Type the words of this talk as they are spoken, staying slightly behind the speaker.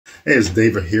Hey, it's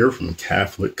David here from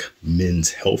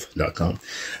CatholicMen'sHealth.com.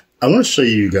 I want to show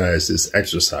you guys this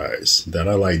exercise that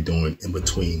I like doing in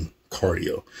between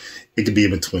cardio. It could be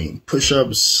in between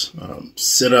push-ups,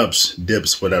 sit-ups,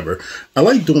 dips, whatever. I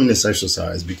like doing this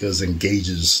exercise because it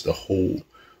engages the whole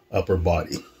upper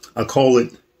body. I call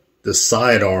it the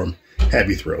sidearm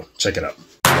heavy throw. Check it out.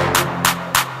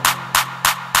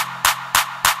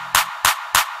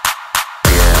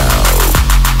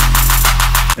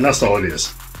 And that's all it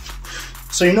is.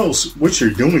 So you know what you're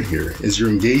doing here is you're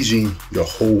engaging your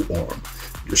whole arm,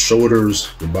 your shoulders,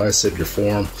 your bicep, your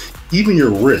forearm, even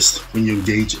your wrist when you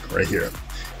engage it right here.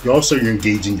 You're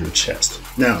engaging your chest.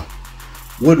 Now,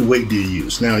 what weight do you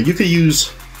use? Now you could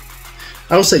use,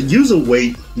 I would say use a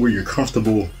weight where you're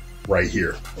comfortable right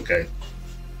here, okay?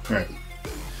 All right,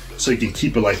 so you can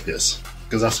keep it like this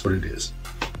because that's what it is.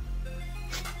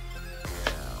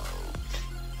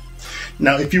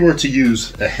 Now, if you were to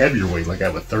use a heavier weight, like I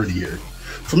have a 30 here,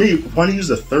 for me, why don't you use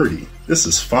a 30? This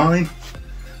is fine.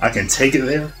 I can take it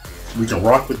there. We can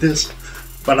rock with this.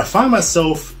 But I find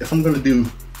myself, if I'm gonna do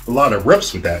a lot of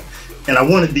reps with that, and I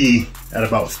wanna be at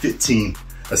about 15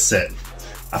 a set,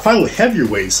 I find with heavier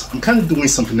weights, I'm kind of doing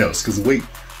something else because the weight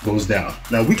goes down.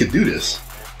 Now, we could do this.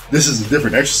 This is a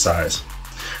different exercise,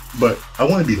 but I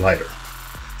wanna be lighter.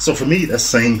 So for me, that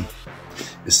same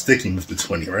is sticking with the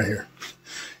 20 right here.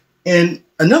 And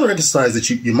another exercise that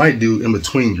you might do in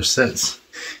between your sets,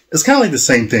 it's kind of like the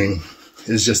same thing.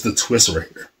 It's just the twist right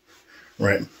here,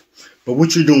 right? But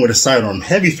what you're doing with a sidearm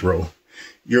heavy throw,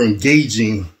 you're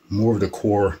engaging more of the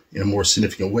core in a more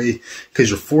significant way because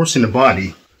you're forcing the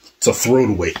body to throw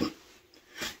the weight.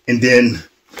 And then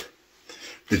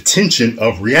the tension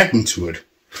of reacting to it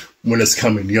when it's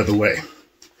coming the other way.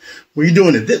 When you're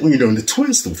doing the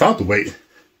twist without the weight,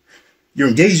 you're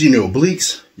engaging your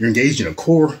obliques, you're engaging the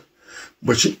core,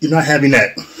 but you're not having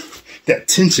that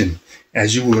tension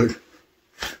as you would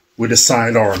with a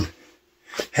sidearm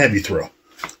heavy throw.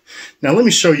 Now let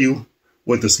me show you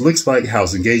what this looks like, how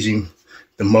it's engaging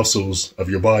the muscles of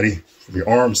your body, from your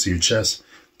arms to your chest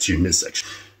to your midsection.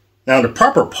 Now the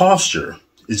proper posture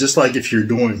is just like if you're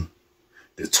doing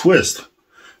the twist,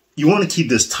 you want to keep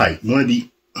this tight. You want to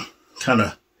be kind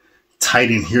of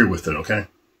tight in here with it, okay?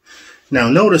 Now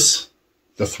notice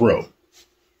the throw,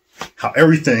 how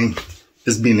everything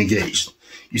is being engaged.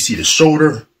 You see the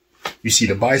shoulder, you see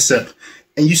the bicep,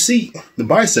 and you see the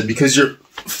bicep because you're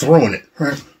throwing it,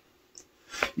 right?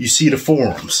 You see the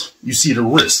forearms, you see the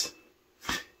wrist.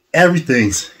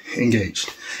 Everything's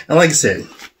engaged. And like I said,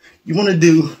 you want to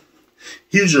do,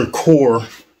 here's your core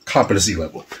competency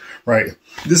level, right?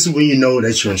 This is when you know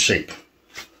that you're in shape.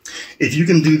 If you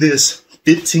can do this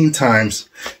 15 times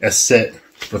a set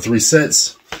for 3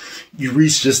 sets, you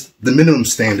reach just the minimum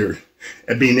standard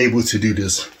at being able to do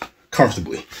this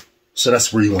comfortably. So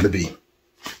that's where you want to be.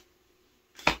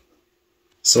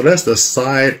 So that's the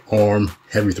sidearm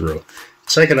heavy throw.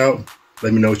 Check it out.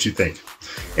 Let me know what you think.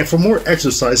 And for more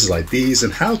exercises like these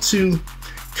and how to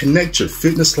connect your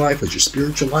fitness life with your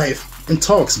spiritual life and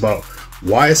talks about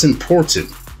why it's important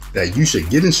that you should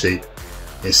get in shape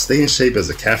and stay in shape as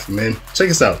a Catholic man, check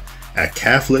us out at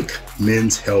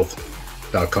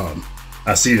CatholicMen'sHealth.com.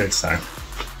 I'll see you next time.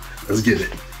 Let's get it.